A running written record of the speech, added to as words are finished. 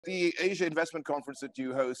The Asia Investment Conference that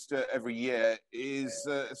you host every year is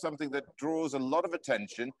something that draws a lot of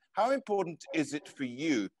attention. How important is it for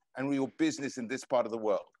you and your business in this part of the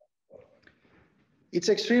world? It's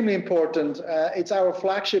extremely important. It's our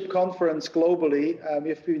flagship conference globally.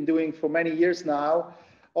 We've been doing for many years now.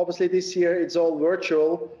 Obviously, this year it's all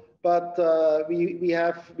virtual, but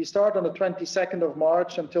we start on the 22nd of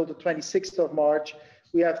March until the 26th of March.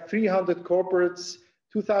 We have 300 corporates,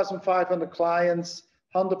 2,500 clients,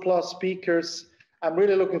 100 plus speakers. I'm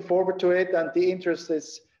really looking forward to it, and the interest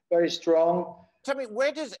is very strong. Tell me,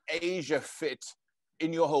 where does Asia fit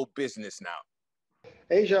in your whole business now?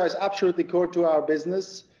 Asia is absolutely core to our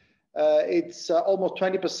business. It's almost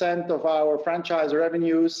 20% of our franchise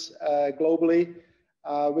revenues globally,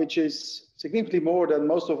 which is significantly more than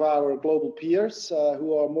most of our global peers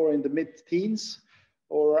who are more in the mid-teens,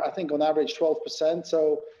 or I think on average 12%.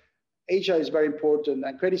 So Asia is very important,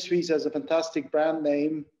 and Credit Suisse has a fantastic brand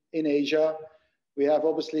name in Asia. We have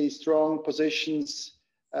obviously strong positions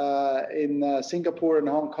in Singapore and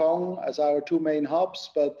Hong Kong as our two main hubs,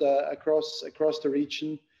 but across the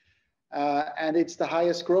region. And it's the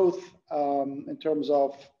highest growth in terms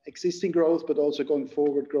of existing growth, but also going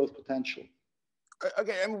forward growth potential.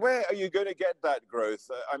 Okay, and where are you going to get that growth?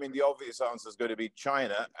 I mean, the obvious answer is going to be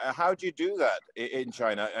China. How do you do that in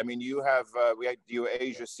China? I mean, we had your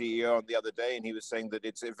Asia CEO on the other day, and he was saying that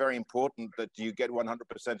it's very important that you get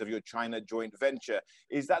 100% of your China joint venture.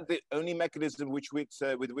 Is that the only mechanism with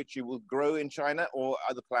which you will grow in China, or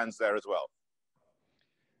are there plans there as well?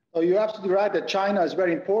 Oh, you're absolutely right that China is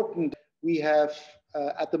very important. We have,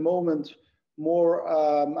 at the moment, more,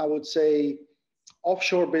 I would say,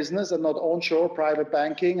 offshore business and not onshore private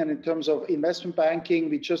banking. And in terms of investment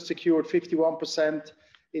banking, we just secured 51%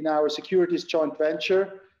 in our securities joint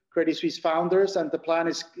venture, Credit Suisse Founders, and the plan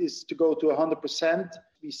is to go to 100%.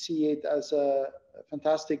 We see it as a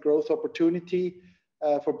fantastic growth opportunity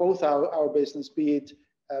for both our business, be it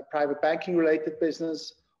private banking related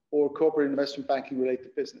business or corporate investment banking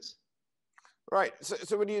related business. Right.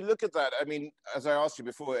 So when you look at that, I mean, as I asked you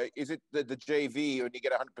before, is it the JV, when you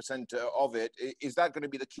get 100% of it, is that going to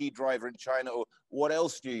be the key driver in China, or what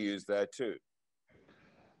else do you use there too?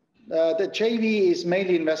 The JV is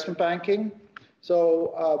mainly investment banking.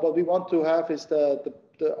 So what we want to have is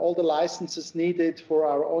all the licenses needed for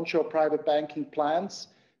our onshore private banking plans,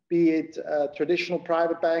 be it traditional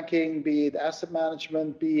private banking, be it asset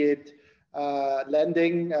management, be it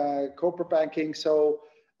lending, corporate banking. So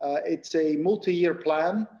it's a multi-year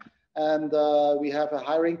plan, and we have a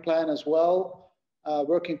hiring plan as well,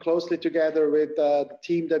 working closely together with the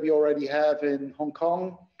team that we already have in Hong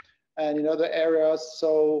Kong and in other areas.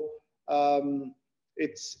 So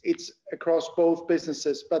it's across both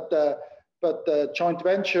businesses, but the joint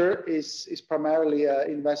venture is primarily an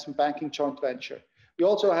investment banking joint venture. We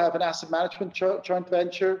also have an asset management joint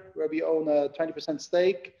venture where we own a 20%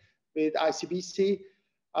 stake with ICBC.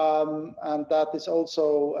 And that is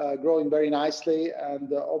also growing very nicely,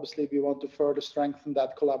 and obviously we want to further strengthen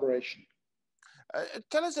that collaboration.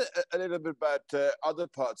 Tell us a little bit about other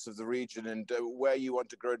parts of the region and where you want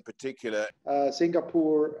to grow in particular.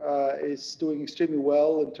 Singapore is doing extremely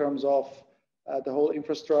well in terms of the whole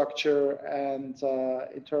infrastructure and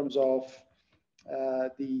in terms of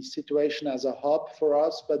the situation as a hub for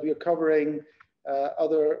us, but we are covering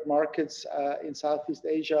other markets in Southeast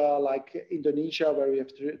Asia, like Indonesia, where we have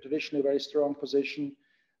traditionally a very strong position,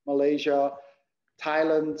 Malaysia,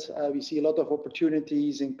 Thailand. We see a lot of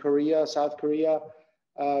opportunities in Korea, South Korea.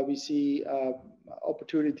 We see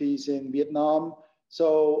opportunities in Vietnam.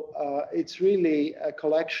 So it's really a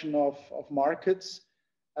collection of markets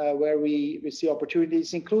where we see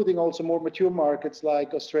opportunities, including also more mature markets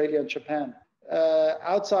like Australia and Japan.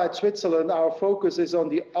 Outside Switzerland, our focus is on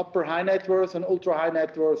the upper high net worth and ultra high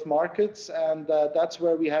net worth markets, and that's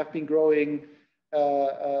where we have been growing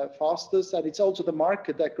fastest, and it's also the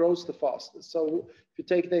market that grows the fastest. So if you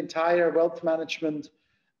take the entire wealth management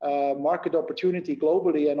market opportunity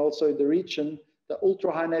globally and also in the region, the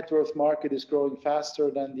ultra high net worth market is growing faster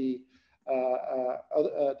than the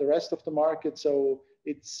rest of the market. So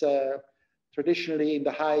it's traditionally in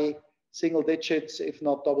the high single digits, if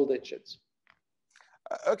not double digits.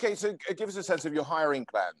 Okay, so give us a sense of your hiring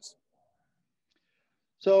plans.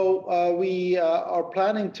 So we are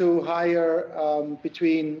planning to hire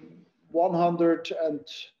between 100 and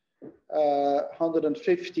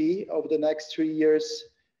 150 over the next 3 years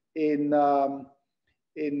in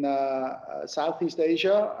Southeast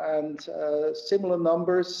Asia, and similar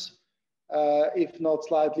numbers, if not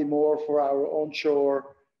slightly more, for our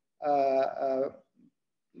onshore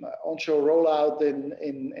rollout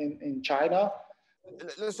in China.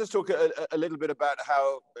 Let's just talk a little bit about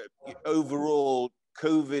how overall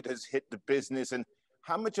COVID has hit the business, and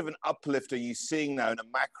how much of an uplift are you seeing now in a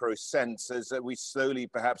macro sense as we slowly,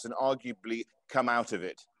 perhaps, and arguably come out of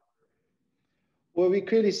it? Well, we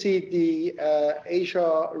clearly see the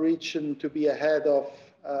Asia region to be ahead of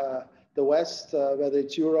the West, whether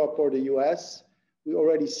it's Europe or the US. We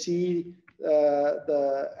already see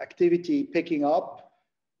the activity picking up.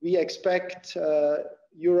 We expect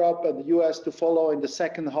Europe and the US to follow in the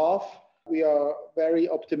second half. We are very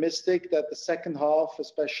optimistic that the second half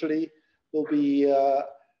especially will be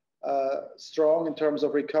strong in terms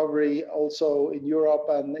of recovery also in Europe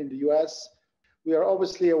and in the US. We are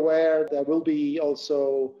obviously aware there will be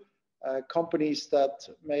also companies that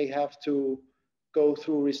may have to go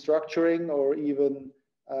through restructuring or even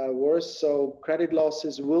worse. So credit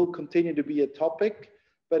losses will continue to be a topic,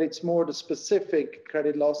 but it's more the specific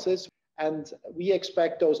credit losses. And we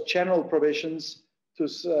expect those general provisions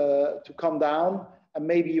to come down and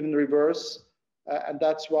maybe even reverse. And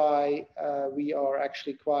that's why we are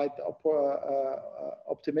actually quite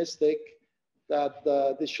optimistic that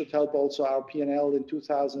this should help also our P&L in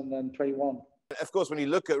 2021. Of course, when you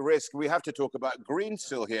look at risk, we have to talk about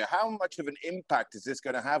Greensill here. How much of an impact is this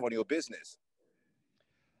going to have on your business?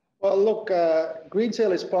 Well, look,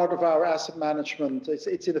 Greensill is part of our asset management.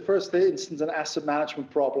 It's in the first instance an asset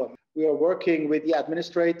management problem. We are working with the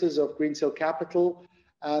administrators of Greensill Capital,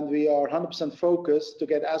 and we are 100% focused to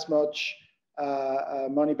get as much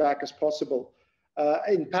money back as possible.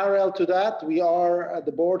 In parallel to that,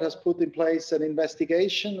 the board has put in place an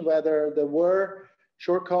investigation whether there were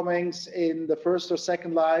shortcomings in the first or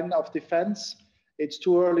second line of defense. It's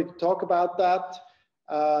too early to talk about that.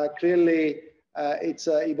 Clearly, it's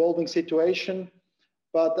an evolving situation,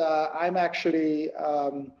 but I'm actually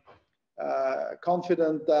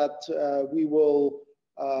confident that we will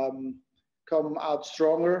come out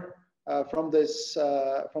stronger from this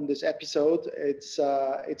episode. It's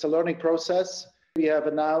a learning process. We have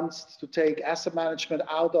announced to take asset management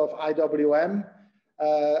out of IWM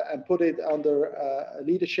and put it under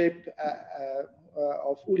leadership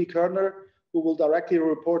of Uli Körner, who will directly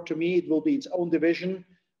report to me. It will be its own division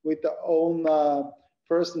with the own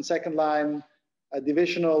first and second line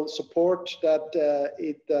divisional support that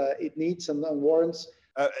it needs and warrants.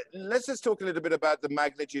 Let's just talk a little bit about the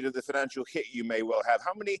magnitude of the financial hit you may well have.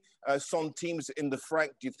 How many centimes in the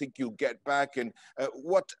franc do you think you'll get back? And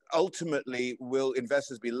what ultimately will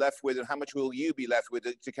investors be left with? And how much will you be left with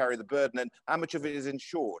to carry the burden? And how much of it is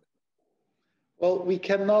insured? Well, we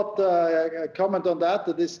cannot comment on that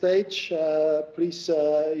at this stage. Please,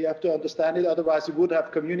 you have to understand it. Otherwise, we would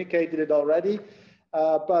have communicated it already.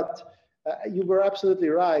 But you were absolutely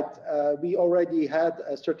right. We already had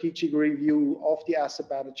a strategic review of the asset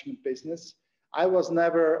management business. I was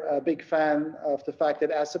never a big fan of the fact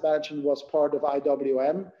that asset management was part of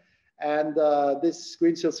IWM. And this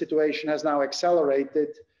Greensill situation has now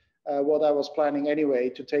accelerated what I was planning anyway,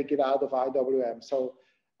 to take it out of IWM. So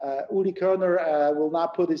Uli Körner will now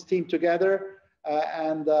put his team together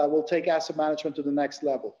and will take asset management to the next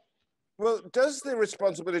level. Well, does the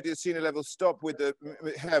responsibility at senior level stop with the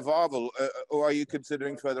Herr Wawel, or are you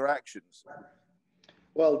considering further actions?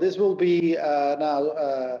 Well, this will be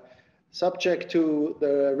now subject to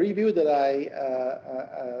the review that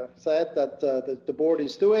I said that the board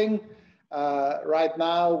is doing. Right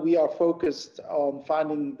now, we are focused on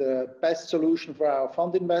finding the best solution for our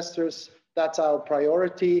fund investors. That's our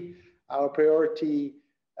priority. Our priority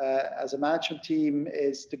as a management team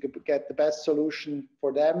is to get the best solution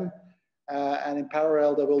for them. And in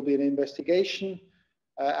parallel, there will be an investigation,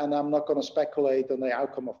 and I'm not going to speculate on the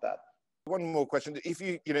outcome of that. One more question. If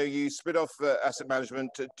you split off asset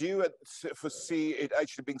management, do you foresee it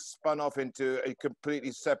actually being spun off into a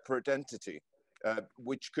completely separate entity,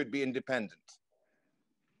 which could be independent?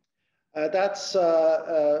 That's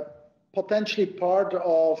potentially part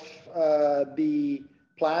of the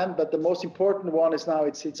plan, but the most important one is now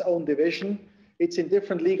it's its own division. It's in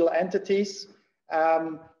different legal entities.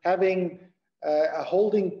 Having a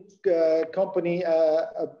holding company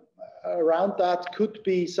around that could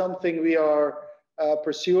be something we are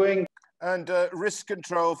pursuing. And risk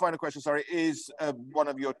control, final question, sorry, is one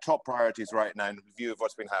of your top priorities right now in view of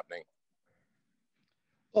what's been happening?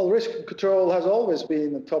 Well, risk control has always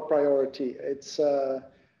been a top priority. It's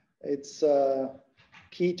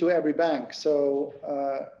key to every bank. So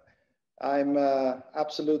I'm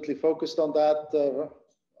absolutely focused on that.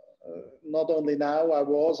 Not only now, I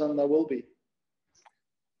was and I will be.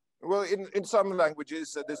 Well, in some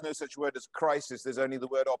languages, there's no such word as crisis. There's only the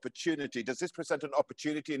word opportunity. Does this present an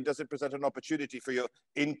opportunity, and does it present an opportunity for your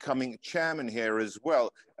incoming chairman here as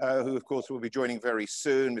well, who, of course, will be joining very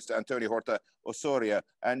soon, Mr. Antonio Horta Osorio?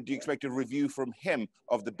 And do you expect a review from him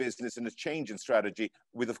of the business and a change in strategy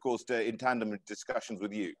with, of course, in tandem with discussions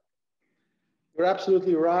with you? You're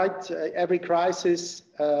absolutely right. Every crisis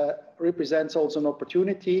represents also an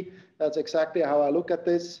opportunity. That's exactly how I look at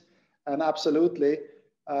this. And absolutely,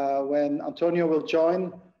 when Antonio will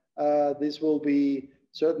join, this will be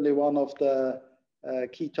certainly one of the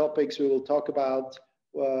key topics we will talk about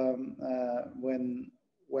when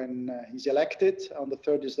he's elected on the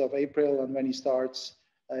 30th of April and when he starts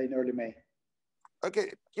in early May.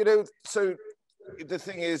 Okay, so the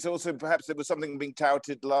thing is also perhaps there was something being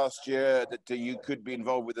touted last year that you could be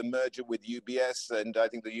involved with a merger with UBS, and I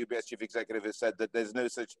think the UBS chief executive has said that there's no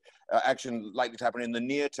such action likely to happen in the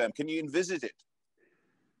near term. Can you envisage it?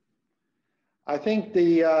 I think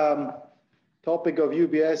the topic of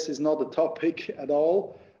UBS is not a topic at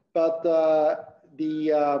all, but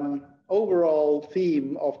the overall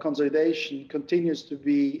theme of consolidation continues to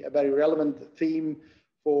be a very relevant theme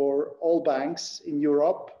for all banks in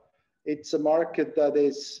Europe. It's a market that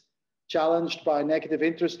is challenged by negative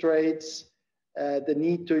interest rates, the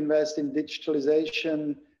need to invest in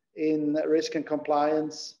digitalization, in risk and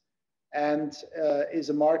compliance, and is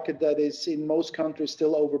a market that is in most countries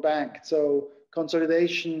still overbanked. So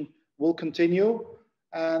consolidation will continue,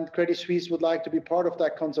 and Credit Suisse would like to be part of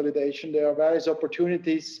that consolidation. There are various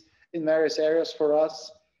opportunities in various areas for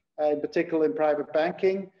us, in particular in private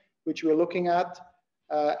banking, which we're looking at.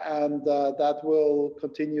 And that will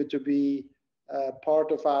continue to be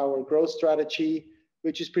part of our growth strategy,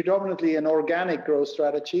 which is predominantly an organic growth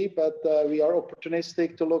strategy, but we are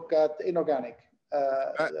opportunistic to look at inorganic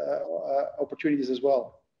opportunities as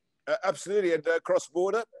well. Absolutely. And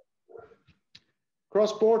cross-border?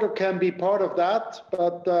 Cross-border can be part of that,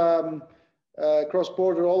 but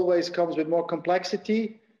cross-border always comes with more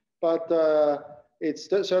complexity, but it's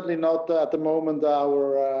certainly not at the moment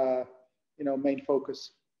our main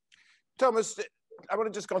focus. Thomas, I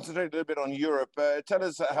want to just concentrate a little bit on Europe. Tell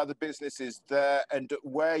us how the business is there and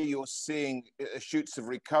where you're seeing shoots of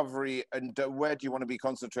recovery, and where do you want to be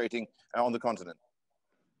concentrating on the continent?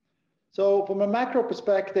 So from a macro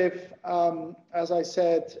perspective, as I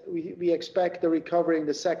said, we expect the recovery in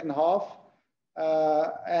the second half.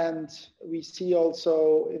 And we see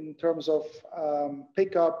also in terms of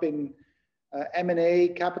pickup in M&A,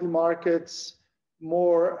 capital markets,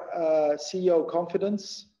 more CEO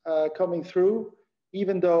confidence coming through,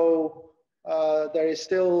 even though there is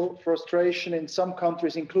still frustration in some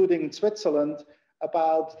countries, including in Switzerland,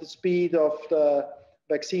 about the speed of the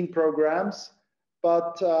vaccine programs.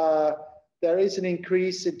 But there is an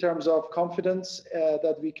increase in terms of confidence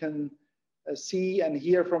that we can see and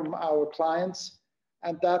hear from our clients.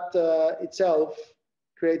 And that itself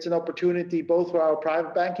creates an opportunity both for our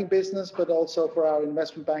private banking business, but also for our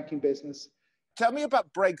investment banking business. Tell me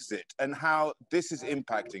about Brexit and how this is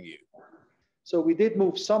impacting you. So we did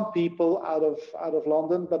move some people out of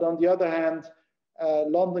London, but on the other hand,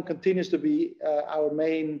 London continues to be our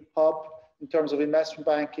main hub in terms of investment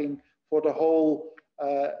banking for the whole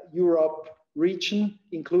Europe region,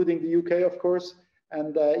 including the UK, of course,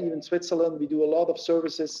 and even Switzerland. We do a lot of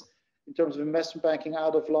services in terms of investment banking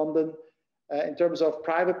out of London. In terms of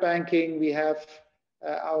private banking, we have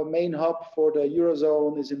our main hub for the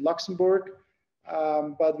Eurozone is in Luxembourg.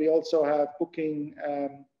 But we also have booking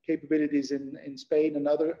capabilities in Spain and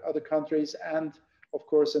other countries, and of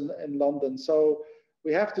course in London. So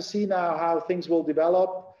we have to see now how things will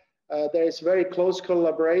develop. There is very close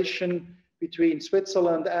collaboration between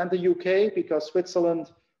Switzerland and the UK, because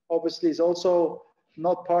Switzerland obviously is also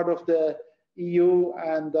not part of the EU,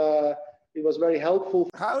 and it was very helpful.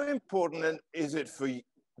 How important is it for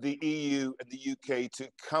the EU and the UK to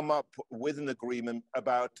come up with an agreement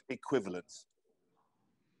about equivalence?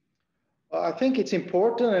 I think it's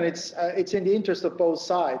important, and it's in the interest of both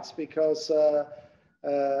sides, because the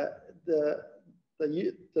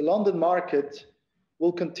London market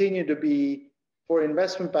will continue to be, for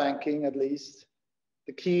investment banking at least,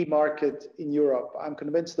 the key market in Europe. I'm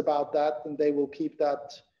convinced about that, and they will keep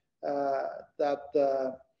that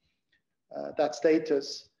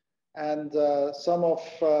status. And some of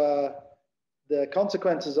the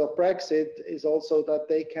consequences of Brexit is also that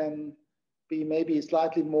they can be maybe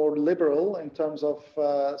slightly more liberal in terms of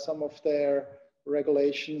some of their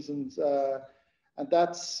regulations, and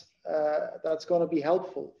that's going to be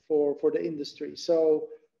helpful for the industry. So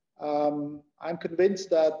I'm convinced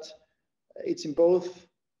that it's in both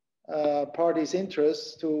parties'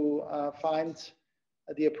 interests to find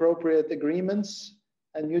the appropriate agreements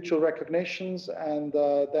and mutual recognitions, and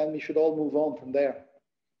then we should all move on from there.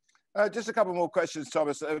 Just a couple more questions,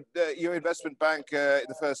 Thomas. Your investment bank in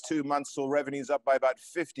the first 2 months saw revenues up by about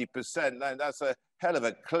 50%. That's a hell of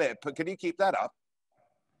a clip. Can you keep that up?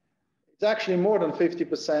 It's actually more than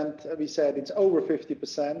 50%. We said it's over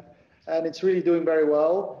 50%, and it's really doing very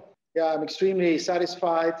well. Yeah, I'm extremely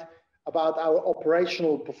satisfied about our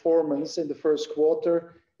operational performance in the first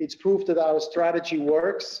quarter. It's proof that our strategy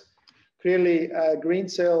works. Clearly,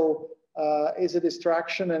 Greensill is a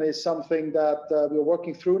distraction and is something that we're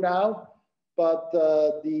working through now. But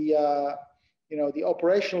the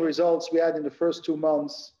operational results we had in the first 2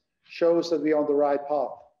 months shows that we're on the right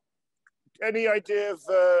path. Any idea of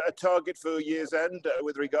a target for year's end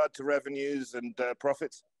with regard to revenues and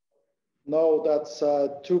profits? No, that's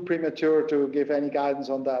too premature to give any guidance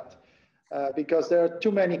on that because there are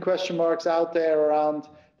too many question marks out there around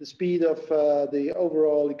the speed of the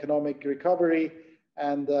overall economic recovery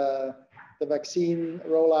and the vaccine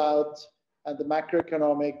rollout and the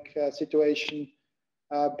macroeconomic situation.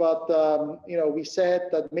 But we said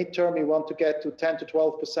that midterm we want to get to 10 to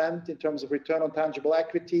 12% in terms of return on tangible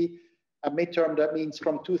equity. And midterm, that means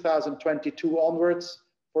from 2022 onwards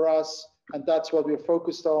for us. And that's what we're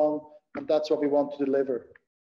focused on. And that's what we want to deliver.